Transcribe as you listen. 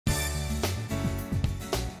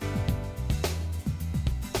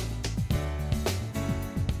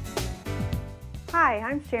Hi,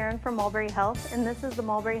 I'm Sharon from Mulberry Health, and this is the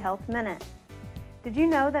Mulberry Health Minute. Did you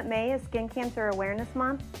know that May is Skin Cancer Awareness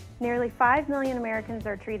Month? Nearly 5 million Americans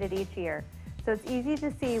are treated each year, so it's easy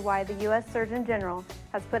to see why the U.S. Surgeon General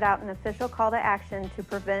has put out an official call to action to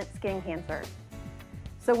prevent skin cancer.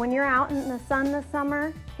 So when you're out in the sun this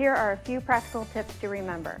summer, here are a few practical tips to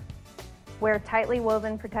remember. Wear tightly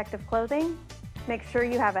woven protective clothing. Make sure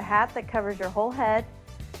you have a hat that covers your whole head.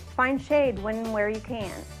 Find shade when and where you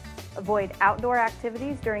can. Avoid outdoor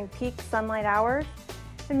activities during peak sunlight hours.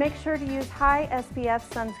 And make sure to use high SPF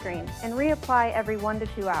sunscreen and reapply every 1 to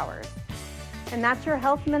 2 hours. And that's your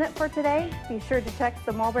Health Minute for today. Be sure to check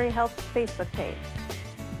the Mulberry Health Facebook page.